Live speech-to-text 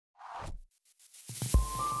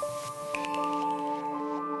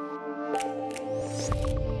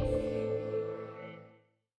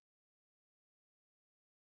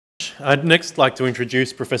I'd next like to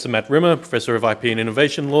introduce Professor Matt Rimmer, Professor of IP and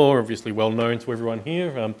Innovation Law, obviously well known to everyone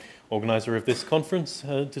here, organiser of this conference,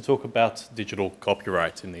 to talk about digital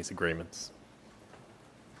copyright in these agreements.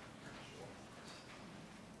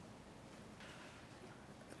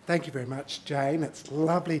 Thank you very much, Jane. It's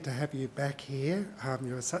lovely to have you back here.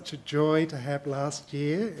 You were such a joy to have last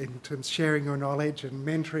year in terms of sharing your knowledge and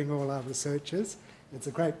mentoring all our researchers. It's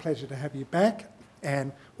a great pleasure to have you back.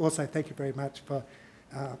 And also thank you very much for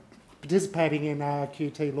participating in our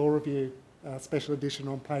QT Law Review special edition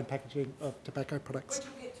on plain packaging of tobacco products. Which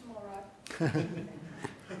we'll get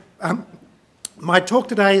tomorrow. My talk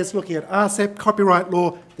today is looking at RCEP, copyright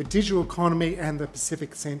law, the digital economy and the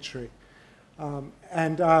Pacific century.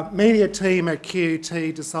 And our media team at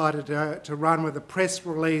QT decided to run with a press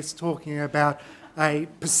release talking about a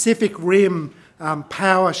Pacific Rim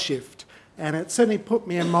power shift. And it certainly put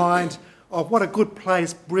me in mind of what a good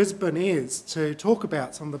place Brisbane is to talk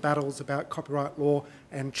about some of the battles about copyright law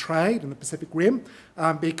and trade in the Pacific Rim,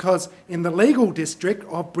 because in the legal district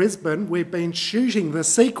of Brisbane, we've been shooting the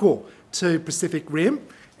sequel to Pacific Rim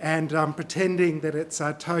and pretending that it's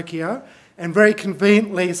Tokyo. And very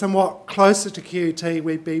conveniently, somewhat closer to QT,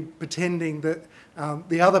 we'd be pretending that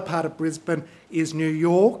the other part of Brisbane is New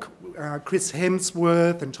York. Chris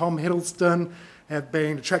Hemsworth and Tom Hiddleston have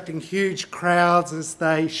been attracting huge crowds as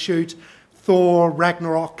they shoot Thor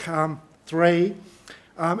Ragnarok 3.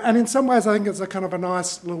 And in some ways, I think it's a kind of a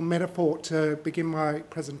nice little metaphor to begin my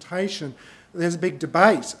presentation. There's a big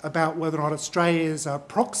debate about whether or not Australia is a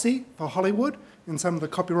proxy for Hollywood in some of the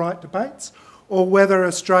copyright debates, or whether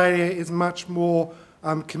Australia is much more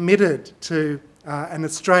committed to an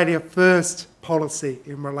Australia First policy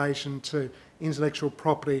in relation to intellectual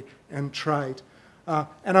property and trade.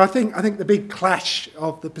 And I think the big clash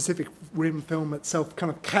of the Pacific Rim film itself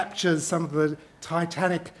kind of captures some of the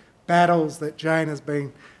titanic battles that Jane has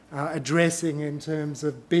been addressing in terms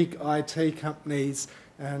of big IT companies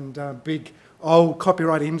and big old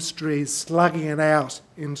copyright industries slugging it out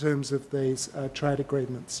in terms of these trade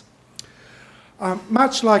agreements.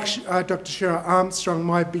 Much like Dr. Shearer Armstrong,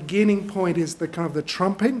 my beginning point is the kind of the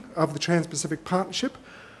trumping of the Trans-Pacific Partnership.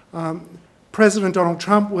 President Donald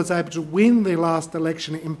Trump was able to win the last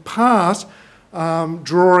election in part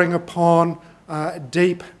drawing upon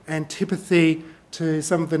deep antipathy to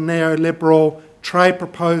some of the neoliberal trade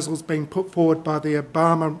proposals being put forward by the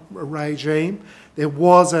Obama regime. There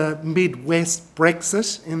was a Midwest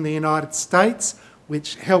Brexit in the United States,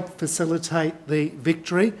 which helped facilitate the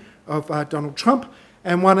victory of Donald Trump,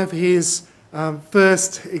 and one of his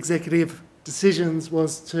first executive decisions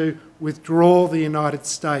was to withdraw the United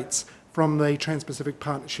States from the Trans-Pacific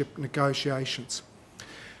Partnership negotiations.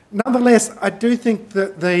 Nonetheless, I do think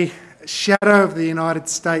that the shadow of the United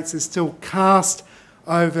States is still cast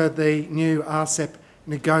over the new RCEP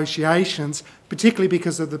negotiations, particularly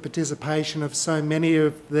because of the participation of so many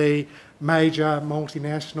of the major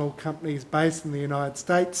multinational companies based in the United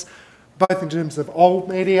States, both in terms of old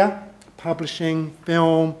media, publishing,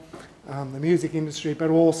 film, the music industry, but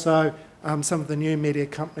also some of the new media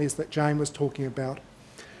companies that Jane was talking about.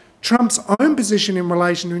 Trump's own position in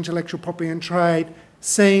relation to intellectual property and trade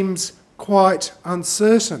seems quite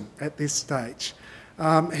uncertain at this stage.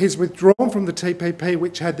 He's withdrawn from the TPP,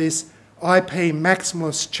 which had this IP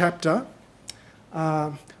maximalist chapter.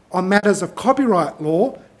 On matters of copyright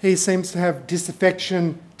law, he seems to have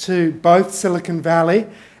disaffection to both Silicon Valley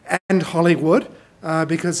and Hollywood,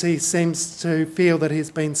 because he seems to feel that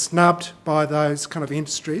he's been snubbed by those kind of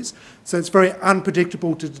industries. So it's very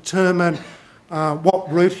unpredictable to determine what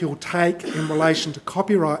route he'll take in relation to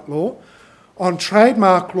copyright law. On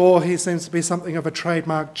trademark law, he seems to be something of a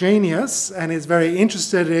trademark genius and is very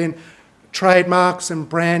interested in trademarks and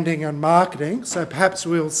branding and marketing. So perhaps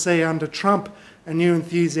we'll see under Trump a new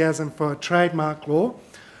enthusiasm for trademark law.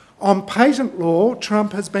 On patent law,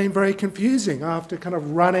 Trump has been very confusing after kind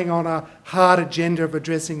of running on a hard agenda of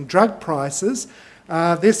addressing drug prices.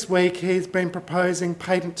 This week he's been proposing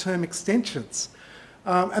patent term extensions.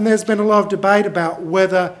 And there's been a lot of debate about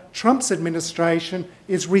whether Trump's administration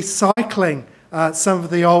is recycling some of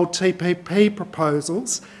the old TPP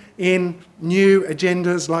proposals in new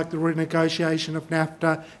agendas like the renegotiation of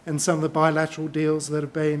NAFTA and some of the bilateral deals that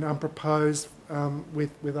have been proposed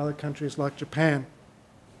with other countries like Japan.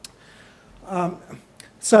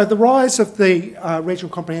 So the rise of the Regional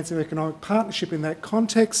Comprehensive Economic Partnership in that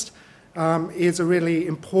context is a really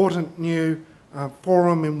important new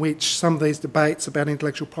forum in which some of these debates about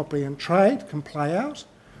intellectual property and trade can play out.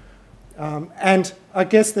 And I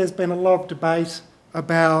guess there's been a lot of debate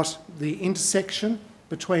about the intersection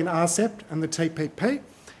between RCEP and the TPP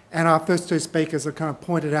and our first two speakers have kind of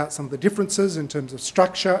pointed out some of the differences in terms of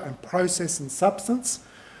structure and process and substance.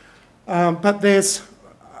 But there's,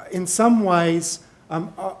 in some ways,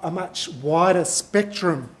 a much wider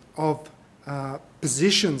spectrum of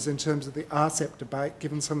positions in terms of the RCEP debate,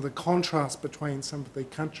 given some of the contrast between some of the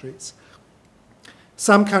countries.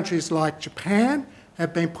 Some countries like Japan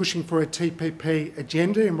have been pushing for a TPP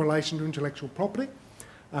agenda in relation to intellectual property,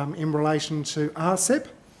 in relation to RCEP.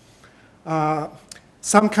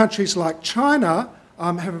 Some countries like China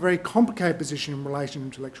have a very complicated position in relation to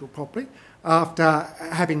intellectual property. After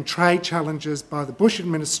having trade challenges by the Bush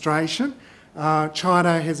administration,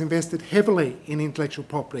 China has invested heavily in intellectual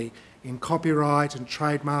property, in copyright and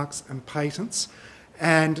trademarks and patents,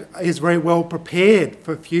 and is very well prepared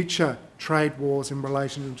for future trade wars in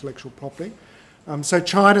relation to intellectual property. So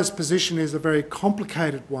China's position is a very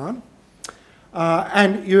complicated one.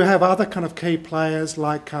 And you have other kind of key players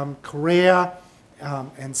like Korea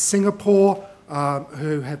and Singapore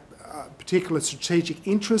who have particular strategic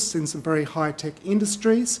interests in some very high-tech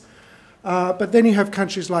industries. But then you have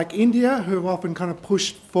countries like India who have often kind of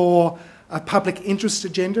pushed for a public interest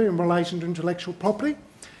agenda in relation to intellectual property.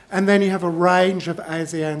 And then you have a range of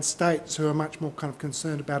ASEAN states who are much more kind of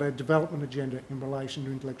concerned about a development agenda in relation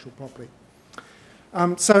to intellectual property.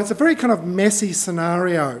 So it's a very kind of messy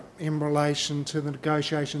scenario in relation to the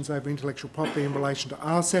negotiations over intellectual property in relation to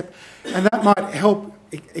RCEP, and that might help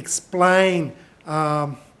explain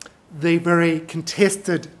the very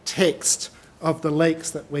contested text of the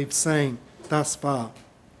leaks that we've seen thus far.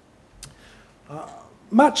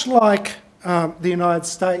 Much like the United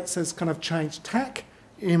States has kind of changed tack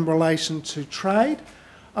in relation to trade,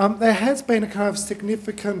 there has been a kind of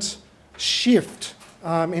significant shift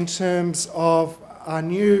in terms of our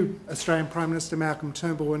new Australian Prime Minister Malcolm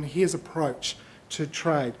Turnbull and his approach to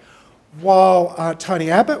trade. While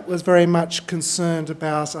Tony Abbott was very much concerned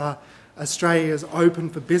about Australia's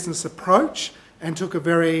open for business approach and took a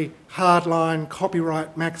very hardline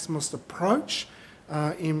copyright maximalist approach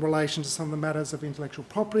in relation to some of the matters of intellectual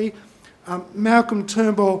property, Malcolm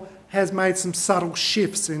Turnbull has made some subtle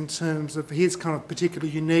shifts in terms of his kind of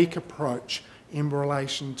particularly unique approach in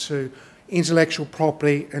relation to intellectual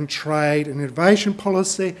property and trade and innovation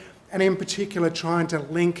policy, and in particular trying to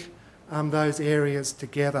link those areas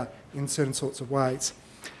together in certain sorts of ways.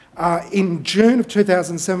 In June of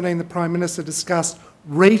 2017, the Prime Minister discussed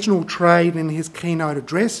regional trade in his keynote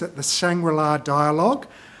address at the Shangri-La Dialogue,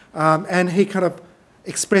 and he kind of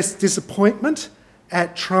expressed disappointment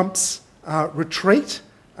at Trump's retreat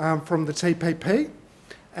from the TPP,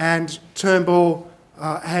 and Turnbull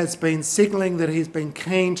has been signalling that he's been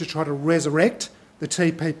keen to try to resurrect the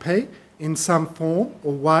TPP in some form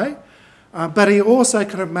or way. But he also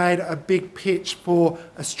kind of made a big pitch for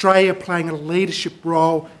Australia playing a leadership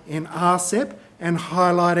role in RCEP and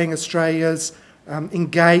highlighting Australia's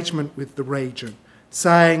engagement with the region,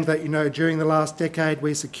 saying that, you know, during the last decade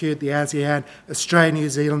we secured the ASEAN Australia-New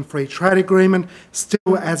Zealand Free Trade Agreement, still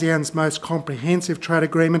ASEAN's most comprehensive trade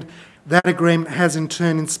agreement. That agreement has in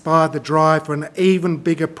turn inspired the drive for an even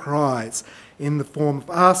bigger prize in the form of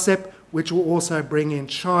RCEP, which will also bring in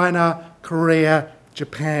China, Korea,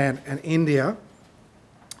 Japan and India.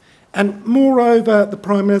 And moreover, the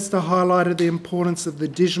Prime Minister highlighted the importance of the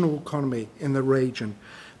digital economy in the region.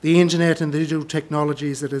 The internet and the digital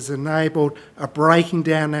technologies that has enabled a breaking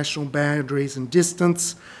down national boundaries and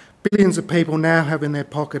distance. Billions of people now have in their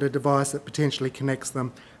pocket a device that potentially connects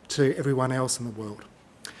them to everyone else in the world.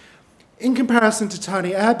 In comparison to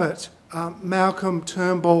Tony Abbott, Malcolm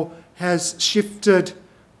Turnbull has shifted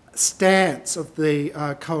stance of the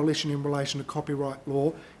coalition in relation to copyright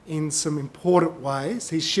law in some important ways.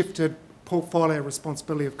 He's shifted portfolio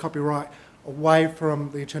responsibility of copyright away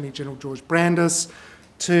from the Attorney General George Brandis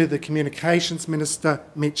to the Communications Minister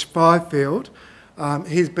Mitch Fifield.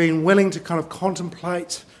 He's been willing to kind of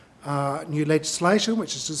contemplate new legislation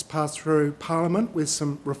which has just passed through Parliament with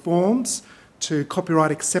some reforms to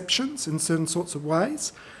copyright exceptions in certain sorts of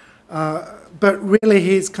ways. But really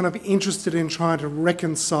he's kind of interested in trying to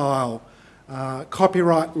reconcile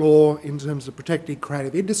copyright law in terms of protecting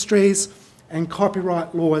creative industries and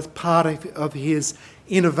copyright law as part of his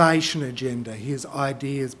innovation agenda, his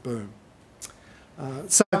ideas boom.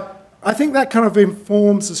 So I think that kind of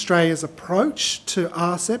informs Australia's approach to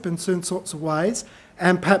RCEP in certain sorts of ways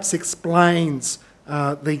and perhaps explains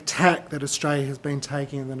the tack that Australia has been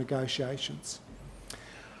taking in the negotiations.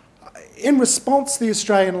 In response, the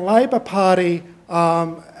Australian Labor Party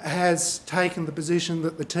has taken the position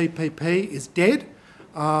that the TPP is dead.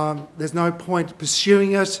 There's no point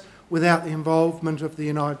pursuing it without the involvement of the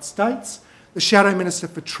United States. The Shadow Minister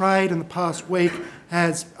for Trade in the past week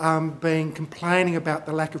has been complaining about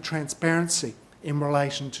the lack of transparency in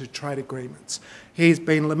relation to trade agreements. He's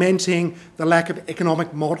been lamenting the lack of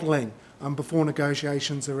economic modelling before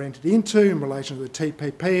negotiations are entered into in relation to the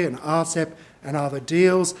TPP and RCEP and other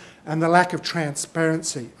deals, and the lack of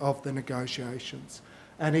transparency of the negotiations.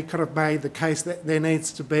 And he kind of made the case that there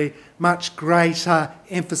needs to be much greater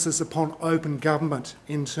emphasis upon open government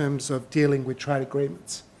in terms of dealing with trade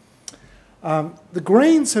agreements. The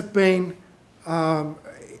Greens have been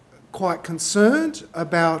quite concerned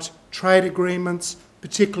about trade agreements,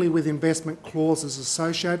 particularly with investment clauses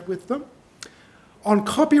associated with them. On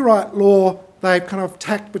copyright law, they've kind of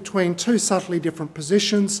tacked between two subtly different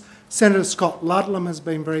positions. Senator Scott Ludlam has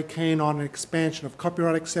been very keen on an expansion of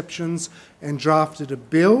copyright exceptions and drafted a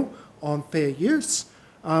bill on fair use.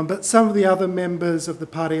 But some of the other members of the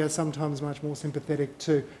party are sometimes much more sympathetic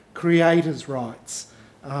to creators' rights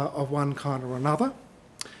of one kind or another.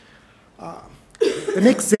 The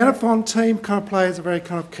next Xenophon team kind of plays a very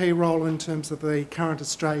kind of key role in terms of the current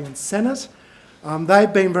Australian Senate.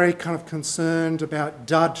 They've been very kind of concerned about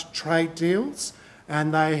dud trade deals,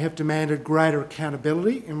 and they have demanded greater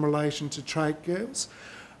accountability in relation to trade deals.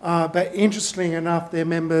 But interestingly enough, their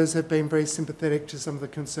members have been very sympathetic to some of the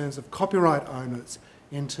concerns of copyright owners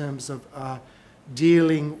in terms of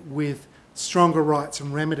dealing with stronger rights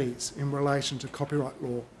and remedies in relation to copyright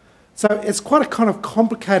law. So it's quite a kind of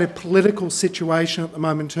complicated political situation at the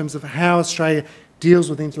moment in terms of how Australia deals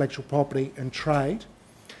with intellectual property and trade.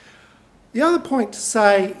 The other point to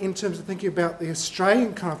say in terms of thinking about the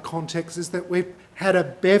Australian kind of context is that we've had a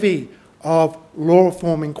bevy of law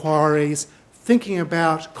reform inquiries thinking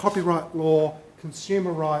about copyright law,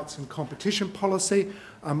 consumer rights and competition policy.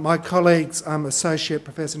 My colleagues, Associate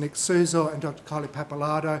Professor Nick Souza and Dr. Kylie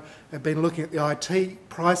Pappalardo, have been looking at the IT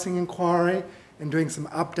pricing inquiry and doing some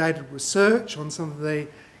updated research on some of the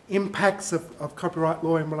impacts of copyright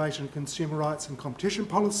law in relation to consumer rights and competition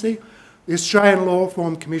policy. The Australian Law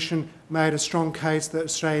Reform Commission made a strong case that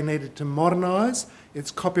Australia needed to modernise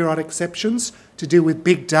its copyright exceptions to deal with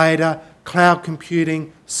big data, cloud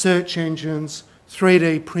computing, search engines,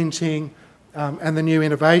 3D printing, and the new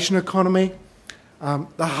innovation economy.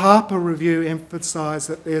 The Harper Review emphasised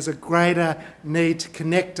that there's a greater need to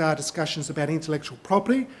connect our discussions about intellectual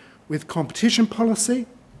property with competition policy.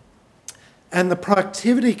 And the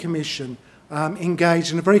Productivity Commission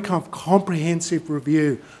engaged in a very kind of comprehensive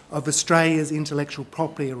review of Australia's intellectual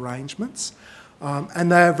property arrangements.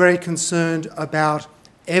 And they are very concerned about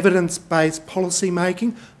evidence-based policy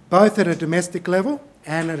making, both at a domestic level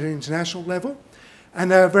and at an international level.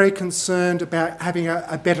 And they are very concerned about having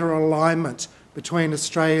a better alignment between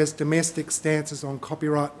Australia's domestic stances on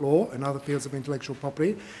copyright law and other fields of intellectual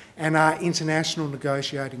property and our international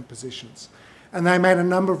negotiating positions. And they made a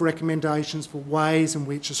number of recommendations for ways in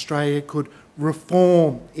which Australia could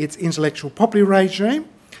reform its intellectual property regime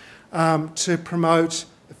to promote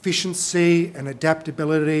efficiency and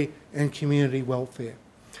adaptability and community welfare.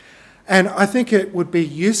 And I think it would be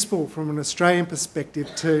useful from an Australian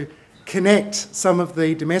perspective to connect some of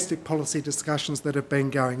the domestic policy discussions that have been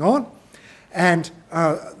going on and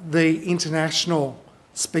the international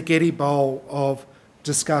spaghetti bowl of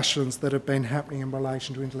discussions that have been happening in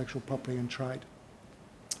relation to intellectual property and trade.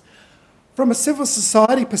 From a civil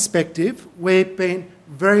society perspective, we've been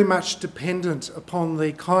very much dependent upon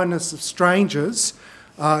the kindness of strangers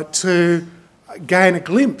to gain a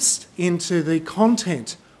glimpse into the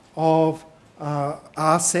content of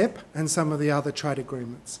RCEP and some of the other trade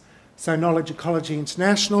agreements. So Knowledge Ecology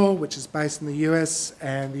International, which is based in the US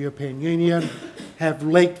and the European Union, have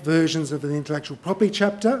leaked versions of the intellectual property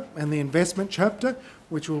chapter and the investment chapter,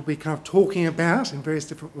 which we'll be kind of talking about in various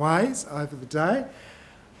different ways over the day.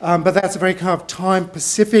 But that's a very kind of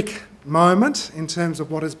time-specific moment in terms of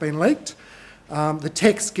what has been leaked. The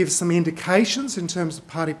text gives some indications in terms of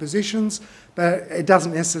party positions, but it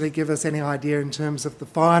doesn't necessarily give us any idea in terms of the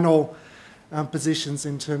final positions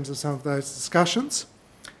in terms of some of those discussions.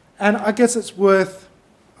 And I guess it's worth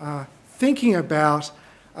thinking about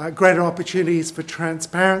greater opportunities for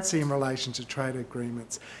transparency in relation to trade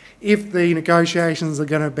agreements. If the negotiations are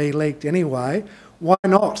going to be leaked anyway, why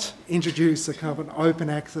not introduce a kind of an open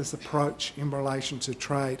access approach in relation to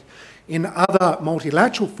trade? In other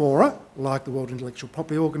multilateral fora, like the World Intellectual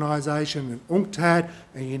Property Organisation and UNCTAD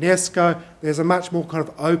and UNESCO, there's a much more kind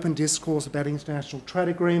of open discourse about international trade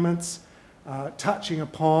agreements, touching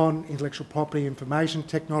upon intellectual property information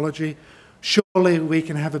technology. Surely we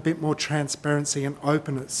can have a bit more transparency and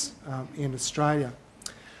openness in Australia.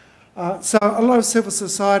 So a lot of civil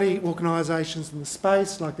society organisations in the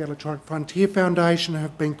space, like the Electronic Frontier Foundation,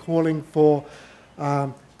 have been calling for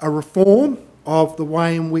a reform of the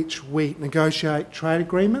way in which we negotiate trade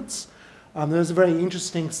agreements. There's a very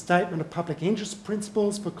interesting statement of public interest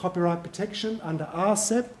principles for copyright protection under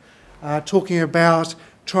RCEP, talking about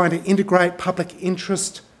trying to integrate public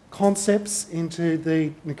interest concepts into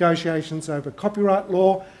the negotiations over copyright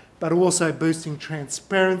law, but also boosting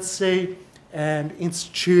transparency and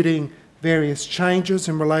instituting various changes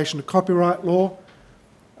in relation to copyright law.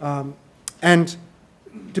 And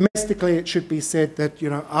domestically, it should be said that,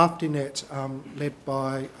 AFTINET, led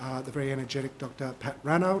by the very energetic Dr. Pat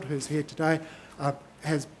Ranald, who's here today,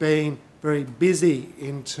 has been very busy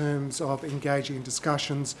in terms of engaging in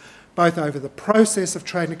discussions, both over the process of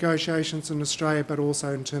trade negotiations in Australia, but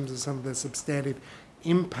also in terms of some of the substantive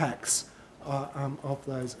impacts of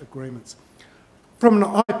those agreements. From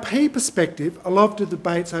an IP perspective, a lot of the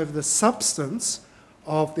debates over the substance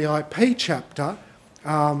of the IP chapter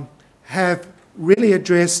have really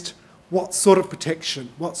addressed what sort of protection,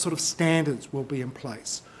 what sort of standards will be in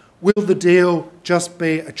place. Will the deal just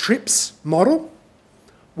be a TRIPS model?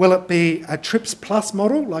 Will it be a TRIPS plus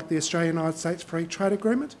model, like the Australia-United States Free Trade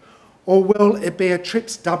Agreement? Or will it be a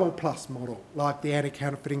TRIPS double plus model, like the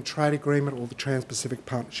Anti-Counterfeiting Trade Agreement or the Trans-Pacific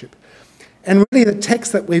Partnership? And really the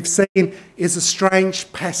text that we've seen is a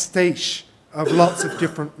strange pastiche of lots of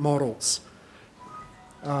different models.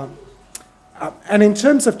 And in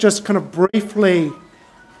terms of just kind of briefly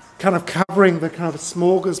kind of covering the kind of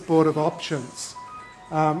smorgasbord of options,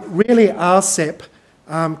 really RCEP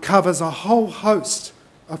covers a whole host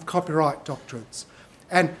of copyright doctrines.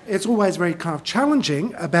 And it's always very kind of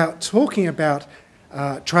challenging about talking about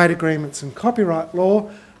trade agreements and copyright law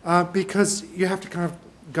because you have to kind of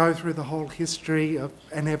go through the whole history of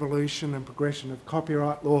an evolution and progression of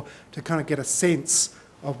copyright law to kind of get a sense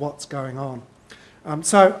of what's going on.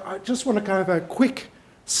 So I just want to go over a quick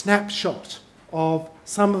snapshot of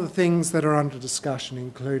some of the things that are under discussion,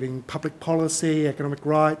 including public policy, economic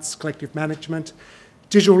rights, collective management,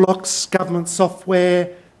 digital locks, government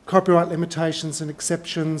software, copyright limitations and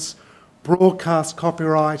exceptions, broadcast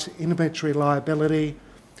copyright, inventory liability,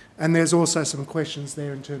 and there's also some questions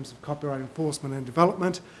there in terms of copyright enforcement and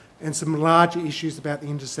development, and some larger issues about the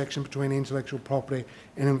intersection between intellectual property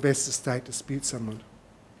and investor-state dispute settlement.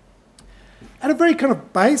 At a very kind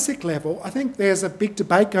of basic level, I think there's a big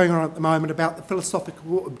debate going on at the moment about the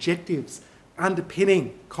philosophical objectives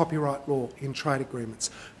underpinning copyright law in trade agreements.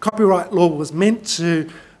 Copyright law was meant to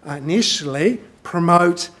initially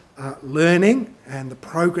promote learning and the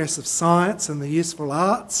progress of science and the useful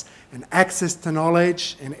arts and access to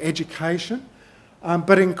knowledge and education.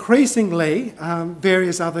 But increasingly,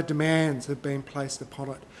 various other demands have been placed upon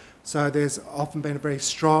it. So there's often been a very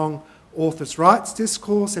strong authors' rights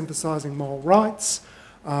discourse emphasising moral rights.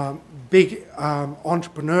 Big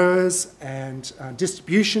entrepreneurs and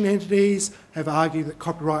distribution entities have argued that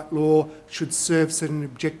copyright law should serve certain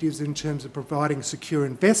objectives in terms of providing secure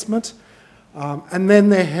investment. And then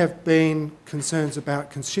there have been concerns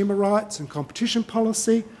about consumer rights and competition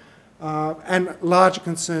policy, and larger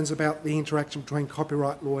concerns about the interaction between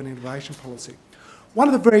copyright law and innovation policy. One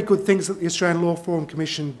of the very good things that the Australian Law Reform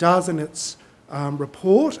Commission does in its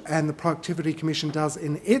report, and the Productivity Commission does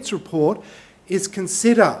in its report, is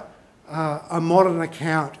consider a modern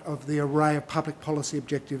account of the array of public policy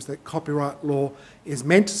objectives that copyright law is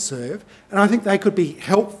meant to serve, and I think they could be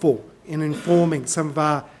helpful in informing some of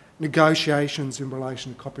our negotiations in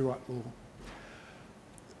relation to copyright law.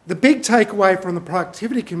 The big takeaway from the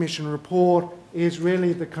Productivity Commission report is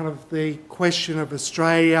really the question of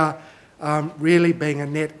Australia really being a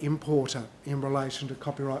net importer in relation to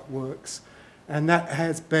copyright works, and that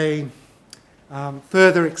has been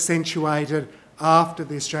further accentuated after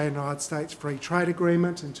the Australia-United States Free Trade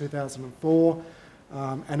Agreement in 2004,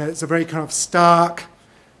 and it's a very kind of stark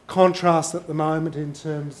contrast at the moment in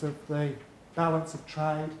terms of the balance of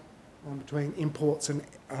trade between imports and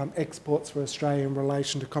exports for Australia in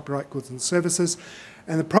relation to copyright goods and services.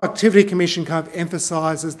 And the Productivity Commission kind of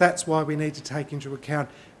emphasises that's why we need to take into account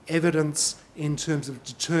evidence in terms of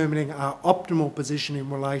determining our optimal position in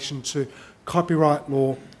relation to copyright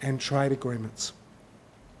law and trade agreements.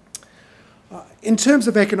 In terms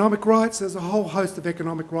of economic rights, there's a whole host of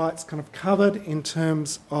economic rights kind of covered in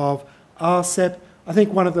terms of RCEP. I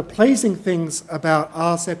think one of the pleasing things about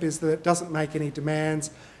RCEP is that it doesn't make any demands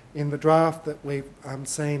in the draft that we've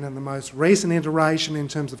seen in the most recent iteration in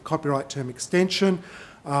terms of copyright term extension.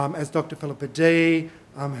 As Dr. Philippa D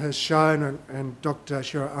has shown, and Dr.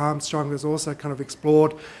 Shira Armstrong has also kind of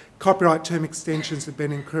explored, copyright term extensions have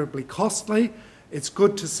been incredibly costly. It's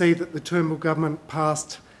good to see that the Turnbull government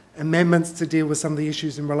passed amendments to deal with some of the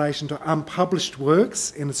issues in relation to unpublished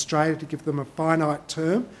works in Australia to give them a finite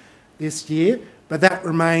term this year. but that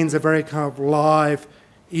remains a very kind of live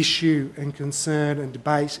issue and concern and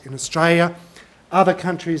debate in Australia. Other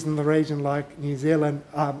countries in the region, like New Zealand,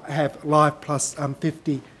 have live plus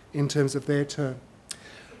 50 in terms of their term.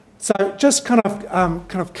 So just kind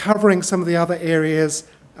of covering some of the other areas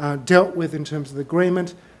dealt with in terms of the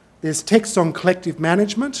agreement. There's text on collective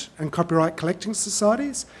management and copyright collecting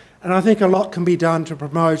societies, and I think a lot can be done to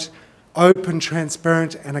promote open,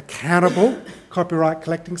 transparent and accountable copyright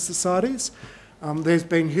collecting societies. There's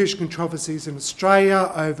been huge controversies in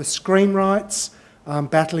Australia over screen rights,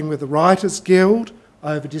 battling with the Writers Guild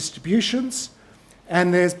over distributions,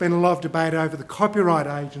 and there's been a lot of debate over the Copyright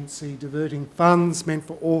Agency diverting funds meant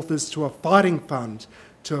for authors to a fighting fund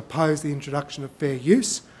to oppose the introduction of fair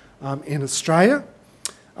use in Australia.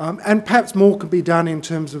 And perhaps more could be done in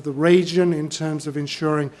terms of the region, in terms of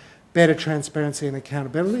ensuring better transparency and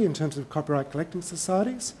accountability in terms of copyright collecting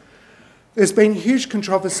societies. There's been huge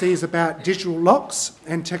controversies about digital locks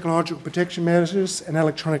and technological protection measures and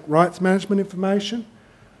electronic rights management information.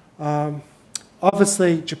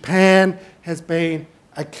 Obviously, Japan has been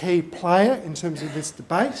a key player in terms of this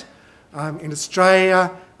debate. In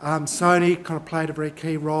Australia, Sony kind of played a very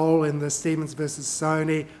key role in the Stevens versus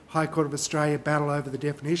Sony High Court of Australia battle over the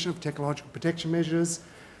definition of technological protection measures.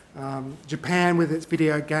 Japan, with its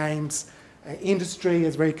video games industry,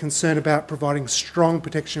 is very concerned about providing strong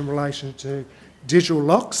protection in relation to digital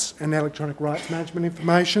locks and electronic rights management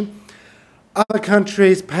information. Other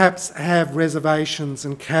countries perhaps have reservations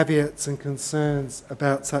and caveats and concerns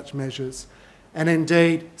about such measures. And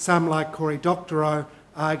indeed, some like Cory Doctorow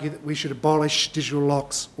argue that we should abolish digital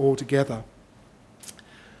locks altogether.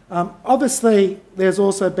 Obviously, there's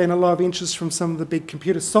also been a lot of interest from some of the big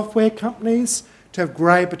computer software companies to have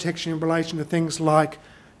greater protection in relation to things like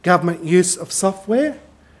government use of software.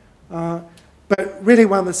 But really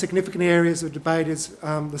one of the significant areas of debate is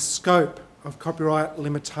the scope of copyright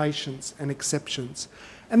limitations and exceptions.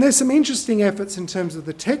 And there's some interesting efforts in terms of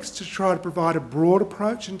the text to try to provide a broad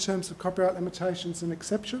approach in terms of copyright limitations and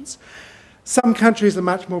exceptions. Some countries are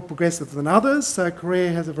much more progressive than others, so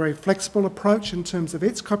Korea has a very flexible approach in terms of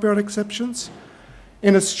its copyright exceptions.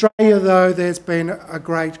 In Australia, though, there's been a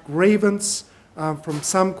great grievance from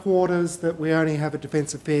some quarters that we only have a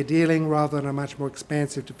defence of fair dealing rather than a much more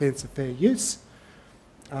expansive defence of fair use.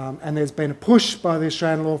 And there's been a push by the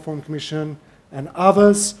Australian Law Reform Commission and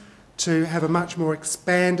others to have a much more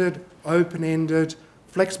expanded, open-ended,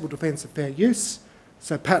 flexible defence of fair use.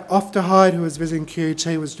 So Pat Ofterhide, who was visiting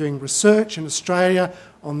QUT, was doing research in Australia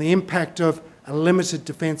on the impact of a limited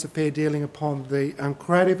defence of fair dealing upon the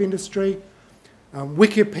creative industry.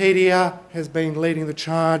 Wikipedia has been leading the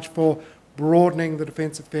charge for broadening the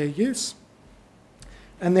defence of fair use.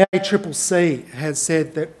 And the ACCC has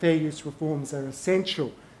said that fair use reforms are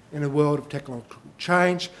essential in a world of technological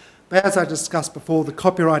change. But as I discussed before, the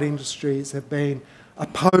copyright industries have been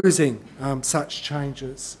opposing such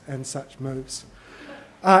changes and such moves.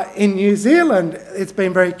 In New Zealand, it's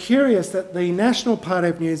been very curious that the National Party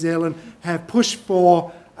of New Zealand have pushed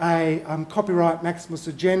for a copyright maximalist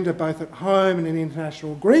agenda both at home and in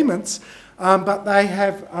international agreements, but they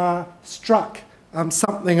have struck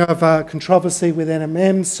something of a controversy with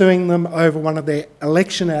NMM, suing them over one of their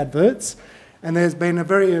election adverts. And there's been a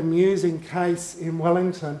very amusing case in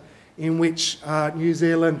Wellington in which New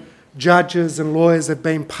Zealand judges and lawyers have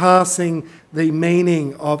been passing the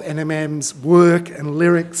meaning of NMM's work and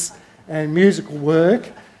lyrics and musical work,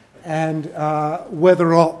 and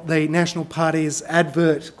whether or not the National Party's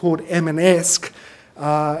advert called M&esque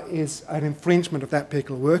is an infringement of that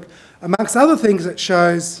particular work. Amongst other things, it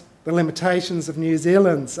shows the limitations of New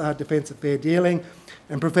Zealand's defence of fair dealing,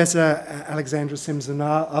 and Professor Alexandra Sims and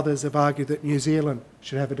others have argued that New Zealand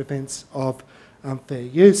should have a defence of fair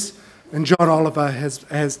use. And John Oliver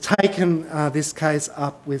has taken this case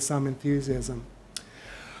up with some enthusiasm.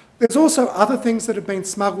 There's also other things that have been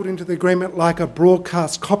smuggled into the agreement, like a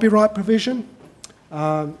broadcast copyright provision.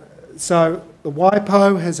 So the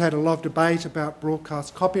WIPO has had a lot of debate about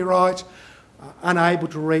broadcast copyright, unable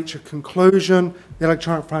to reach a conclusion. The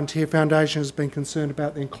Electronic Frontier Foundation has been concerned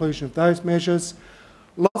about the inclusion of those measures.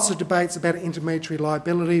 Lots of debates about intermediary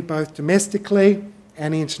liability, both domestically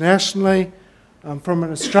and internationally. From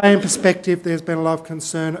an Australian perspective, there's been a lot of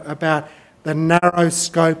concern about the narrow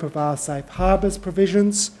scope of our safe harbours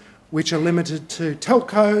provisions, which are limited to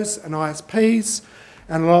telcos and ISPs,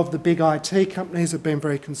 and a lot of the big IT companies have been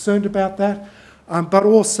very concerned about that. But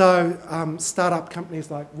also start-up companies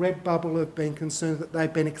like Redbubble have been concerned that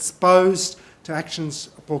they've been exposed to actions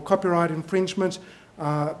for copyright infringement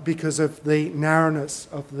because of the narrowness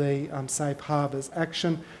of the Safe Harbours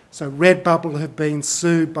action. So Redbubble have been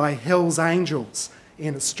sued by Hell's Angels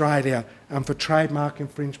in Australia for trademark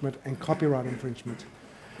infringement and copyright infringement.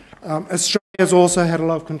 Australia has also had a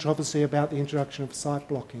lot of controversy about the introduction of site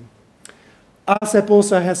blocking. RCEP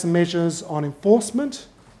also has some measures on enforcement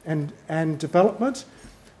and development.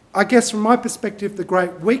 I guess from my perspective, the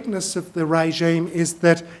great weakness of the regime is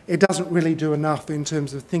that it doesn't really do enough in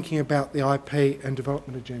terms of thinking about the IP and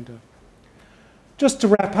development agenda. Just to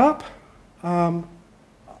wrap up,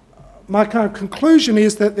 my kind of conclusion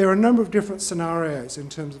is that there are a number of different scenarios in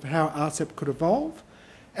terms of how RCEP could evolve.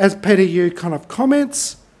 As Peter Yu kind of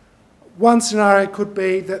comments, one scenario could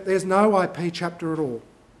be that there's no IP chapter at all,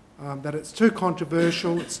 that it's too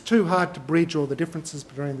controversial, it's too hard to bridge all the differences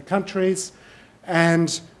between the countries,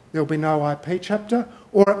 and there'll be no IP chapter,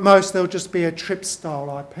 or at most there'll just be a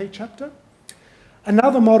TRIPS-style IP chapter.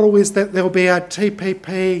 Another model is that there'll be a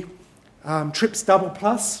TPP TRIPS double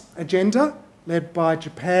plus agenda led by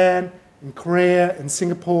Japan and Korea and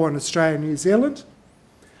Singapore and Australia and New Zealand.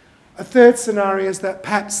 A third scenario is that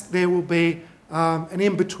perhaps there will be an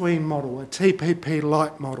in-between model, a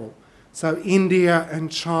TPP-light model. So India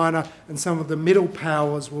and China and some of the middle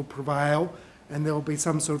powers will prevail, and there will be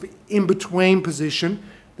some sort of in-between position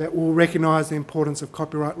that will recognise the importance of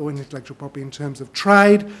copyright law and intellectual property in terms of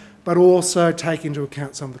trade, but also take into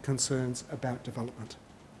account some of the concerns about development.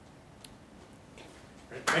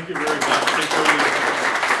 Thank you very much.